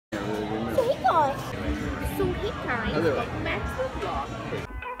So hey guys, welcome back to the vlog.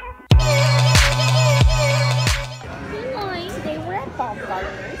 Hey guys, today we're at Bomb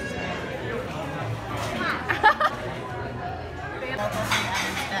Gardens.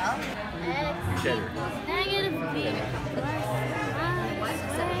 Cheddar. Negative B.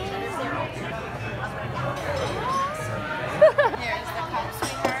 There's the cup,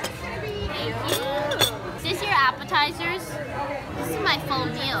 sweetheart. Thank you. Is this your appetizers? This is my full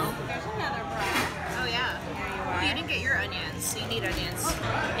meal. There's another bread. Oh yeah. You didn't get your onions, so you need onions.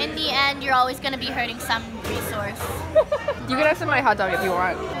 In the end, you're always going to be hurting some resource. You can have some of my hot dog if you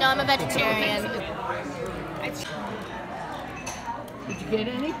want. No, I'm a vegetarian. Did you get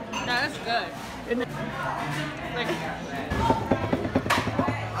any? No, that's good.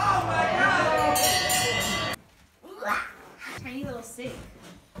 Tiny little sink.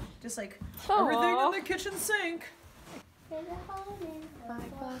 Just like everything in the kitchen sink.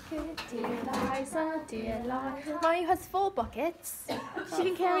 Mommy has 4 buckets. She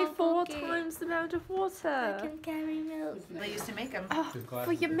can carry 4 times the amount of water. I can carry milk. They used to make them. Oh,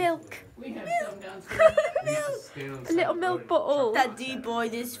 for your milk. We have some downstairs. A little milk bottle. Daddy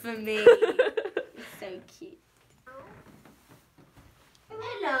bought this for me. It's so cute.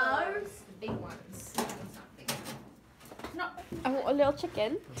 Hello. Big ones. I want a little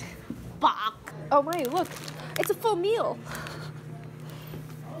chicken. Bok. Oh my, look. It's a full meal.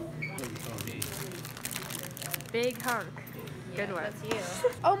 Big hunk. Good one. That's you.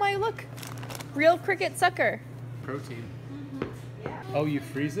 Oh my, look. Real cricket sucker. Protein. Oh, you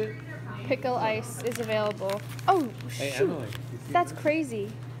freeze it? Pickle ice is available. Oh, Hey, shoot. Emily. you see That's that?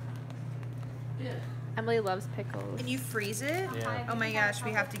 crazy. Emily loves pickles. And you freeze it? Yeah. Oh my gosh,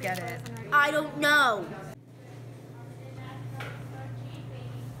 we have to get it. I don't know.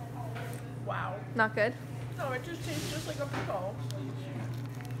 Wow. Not good? No, it just tastes just like a pickle.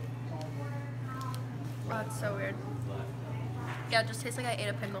 Oh, it's so weird. Yeah, it just tastes like I ate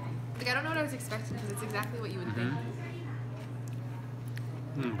a pickle. Like, I don't know what I was expecting because it's exactly what you would think.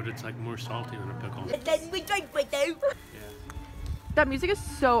 But it's like more salty than a pickle. Then we drink with you. Yeah. That music is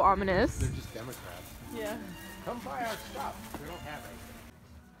so ominous. They're just Democrats. Yeah. Come buy our stuff. We don't have it.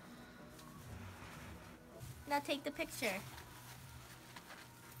 Now take the picture.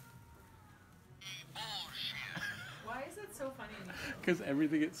 Why is that so funny? Because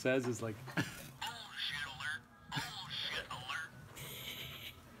everything it says is like. Bullshit alert! Bullshit alert!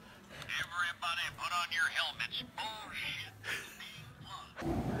 Everybody put on your helmets. Bullshit.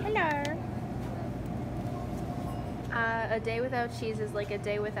 Hello. A day without cheese is like a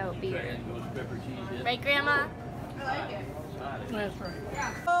day without beer. Right, Grandma? I like it. That's right.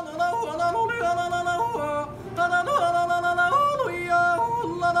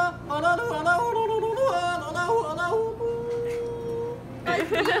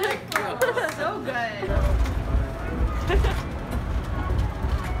 So good.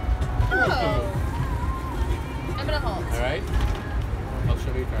 I'm gonna hold. All right. I'll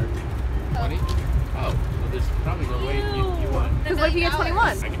show you a card. 20. Oh, so there's probably no way you won. Because what if you get 21?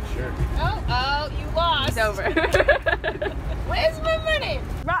 I can sure. Oh, you lost. It's over. Where's my money?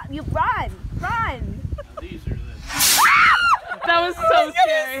 Run! These are the. That was so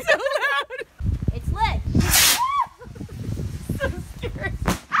scary. So loud. It's lit. So scary.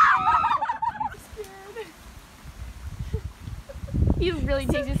 He really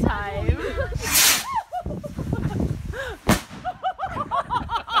takes his time.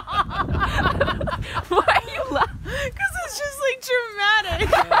 Why are you laughing? Because it's just like dramatic.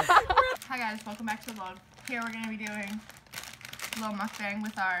 Hi guys, welcome back to the vlog. Here we're gonna be doing a little mukbang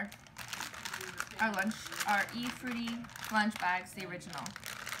with our lunch, our E-Fruity lunch bags, the original.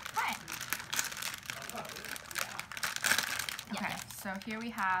 Hi. Okay, so here we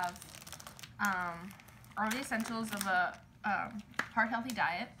have all the essentials of a heart healthy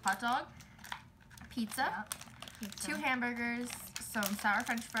diet: hot dog, pizza, 2 hamburgers, some sour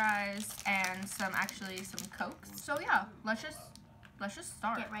French fries, and some Cokes. So yeah, let's just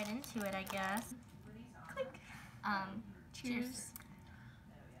start. Get right into it, I guess. Click. Cheers.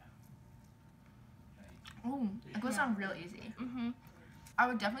 Ooh, it goes down real easy. Mm-hmm. I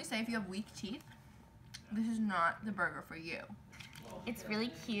would definitely say if you have weak teeth, this is not the burger for you. It's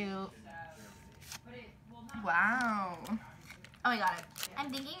really cute. Wow. Oh, I got it. I'm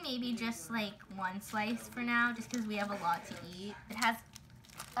thinking maybe just like 1 slice for now, just because we have a lot to eat. It has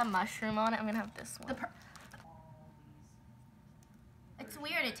a mushroom on it. I'm gonna have this one. It's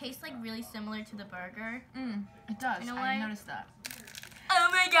weird. It tastes like really similar to the burger. It does. You know I what? noticed that. Oh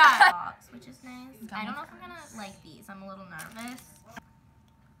my god! Which is nice. I don't know if I'm gonna like these. I'm a little nervous.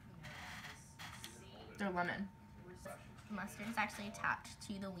 They're lemon. mustard is actually attached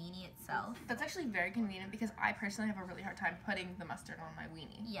to the weenie itself. That's actually very convenient because I personally have a really hard time putting the mustard on my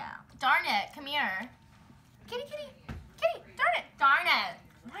weenie. Yeah. Darn it, come here. Kitty, kitty, kitty, darn it. Darn it.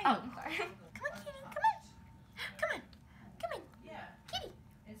 Why? Oh, sorry. Come on, kitty, come on. Come on, come on. Kitty.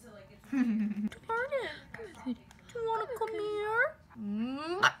 Darn it. Come on, kitty. Do you want to come here?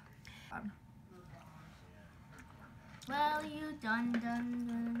 Well, you done.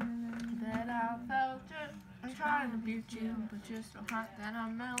 That I felt it. I'm trying to beat you, but you're so hot that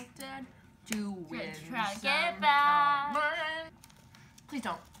I'm melted. To win. Just try to get back. Please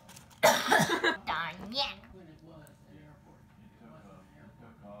don't. Darn yeah.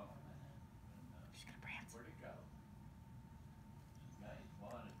 She's gonna prance.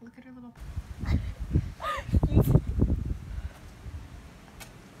 Look at her little.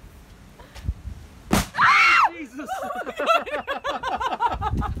 Jesus!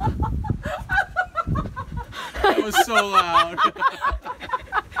 That was so loud.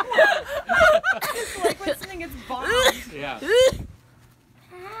 It's like when something gets bombed. Yeah.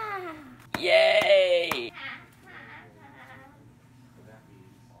 Yay!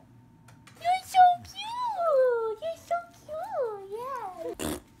 You're so cute. You're so cute.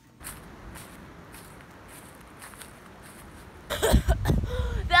 Yeah.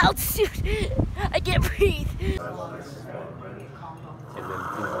 Altitude! I can't breathe.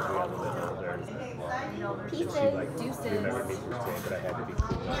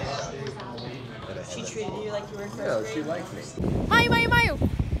 She treated you like you were in first grade. No, she liked me. Mayu!